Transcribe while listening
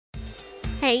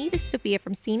Hey, this is Sophia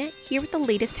from CNET, here with the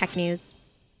latest tech news.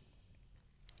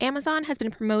 Amazon has been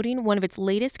promoting one of its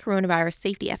latest coronavirus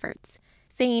safety efforts,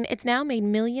 saying it's now made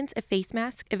millions of face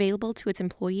masks available to its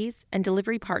employees and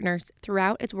delivery partners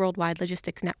throughout its worldwide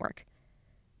logistics network.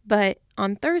 But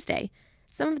on Thursday,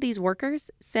 some of these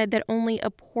workers said that only a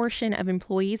portion of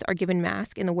employees are given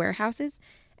masks in the warehouses,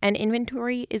 and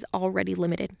inventory is already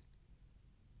limited.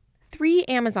 3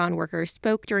 Amazon workers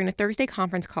spoke during a Thursday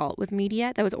conference call with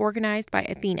media that was organized by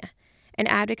Athena, an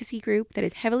advocacy group that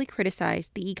has heavily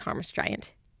criticized the e-commerce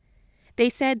giant. They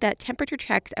said that temperature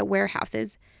checks at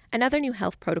warehouses, another new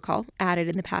health protocol added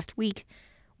in the past week,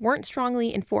 weren't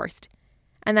strongly enforced,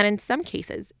 and that in some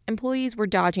cases, employees were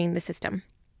dodging the system.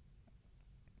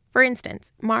 For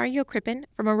instance, Mario Crippen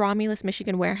from a Romulus,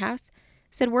 Michigan warehouse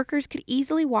said workers could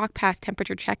easily walk past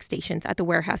temperature check stations at the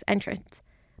warehouse entrance,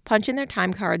 punch in their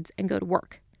time cards, and go to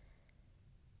work.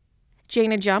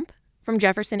 Jana Jump from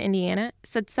Jefferson, Indiana,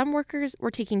 said some workers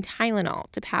were taking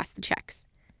Tylenol to pass the checks.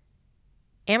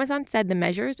 Amazon said the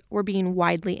measures were being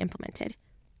widely implemented.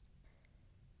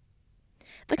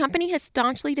 The company has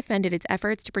staunchly defended its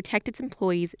efforts to protect its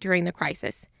employees during the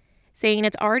crisis, saying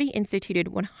it's already instituted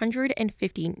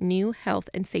 150 new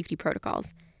health and safety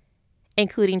protocols,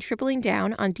 including tripling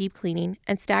down on deep cleaning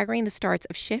and staggering the starts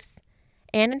of shifts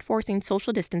and enforcing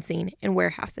social distancing in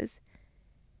warehouses.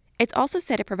 It's also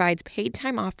said it provides paid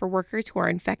time off for workers who are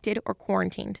infected or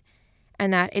quarantined,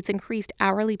 and that it's increased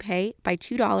hourly pay by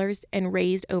 $2 and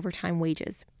raised overtime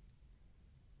wages.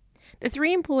 The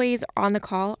 3 employees on the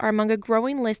call are among a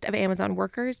growing list of Amazon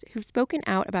workers who've spoken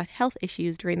out about health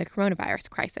issues during the coronavirus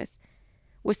crisis,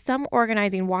 with some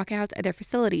organizing walkouts at their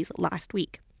facilities last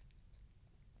week.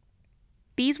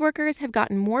 These workers have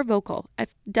gotten more vocal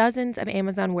as dozens of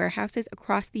Amazon warehouses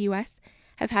across the U.S.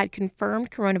 have had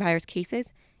confirmed coronavirus cases,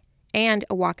 and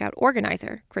a walkout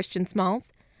organizer, Christian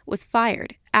Smalls, was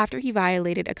fired after he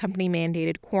violated a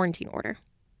company-mandated quarantine order.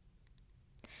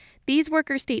 These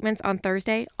workers' statements on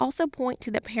Thursday also point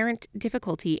to the apparent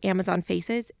difficulty Amazon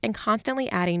faces in constantly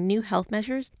adding new health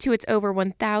measures to its over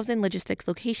 1,000 logistics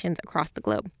locations across the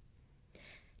globe.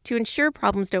 To ensure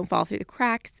problems don't fall through the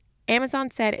cracks,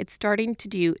 Amazon said it's starting to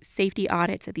do safety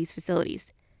audits at these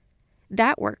facilities.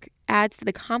 That work adds to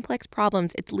the complex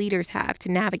problems its leaders have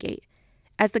to navigate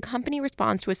as the company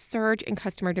responds to a surge in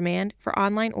customer demand for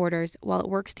online orders while it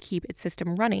works to keep its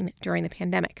system running during the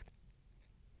pandemic.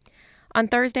 On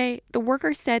Thursday, the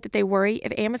workers said that they worry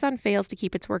if Amazon fails to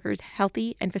keep its workers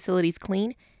healthy and facilities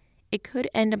clean, it could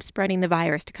end up spreading the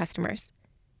virus to customers.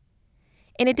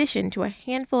 In addition to a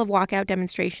handful of walkout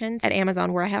demonstrations at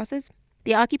Amazon warehouses,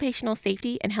 the Occupational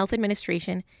Safety and Health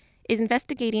Administration is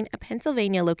investigating a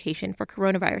Pennsylvania location for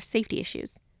coronavirus safety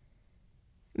issues.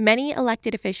 Many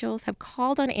elected officials have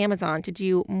called on Amazon to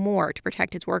do more to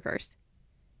protect its workers.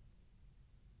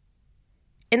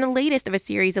 In the latest of a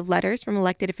series of letters from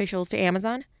elected officials to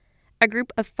Amazon, a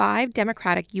group of 5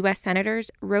 Democratic U.S. senators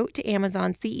wrote to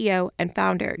Amazon CEO and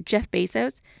founder Jeff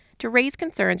Bezos to raise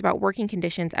concerns about working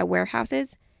conditions at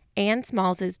warehouses and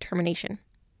Smalls' termination.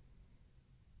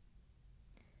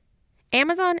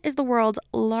 Amazon is the world's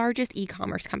largest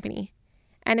e-commerce company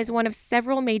and is one of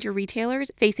several major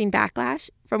retailers facing backlash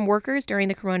from workers during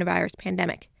the coronavirus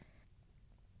pandemic.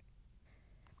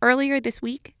 Earlier this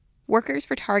week, workers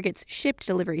for Target's Shipt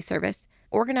delivery service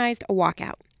organized a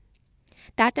walkout.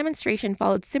 That demonstration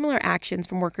followed similar actions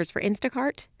from workers for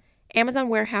Instacart, Amazon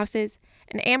warehouses,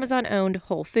 and Amazon-owned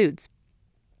Whole Foods.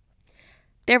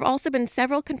 There have also been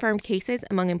several confirmed cases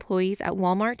among employees at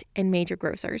Walmart and major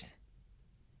grocers.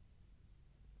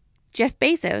 Jeff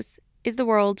Bezos is the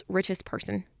world's richest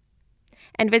person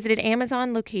and visited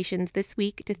Amazon locations this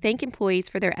week to thank employees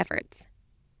for their efforts.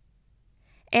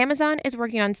 Amazon is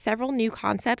working on several new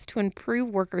concepts to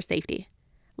improve worker safety,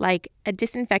 like a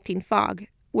disinfecting fog,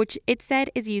 which it said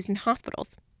is used in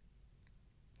hospitals.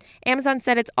 Amazon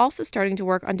said it's also starting to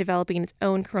work on developing its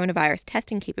own coronavirus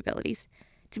testing capabilities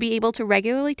to be able to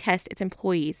regularly test its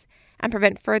employees and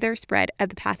prevent further spread of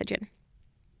the pathogen.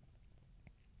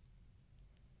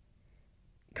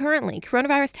 Currently,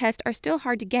 coronavirus tests are still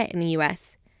hard to get in the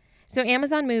U.S., so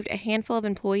Amazon moved a handful of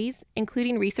employees,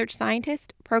 including research scientists,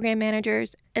 program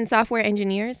managers, and software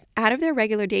engineers, out of their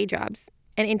regular day jobs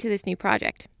and into this new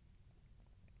project.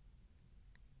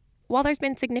 While there's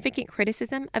been significant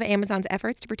criticism of Amazon's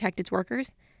efforts to protect its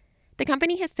workers, the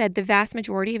company has said the vast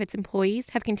majority of its employees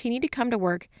have continued to come to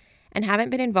work and haven't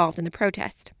been involved in the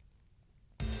protest.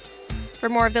 For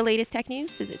more of the latest tech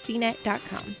news, visit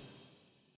cnet.com.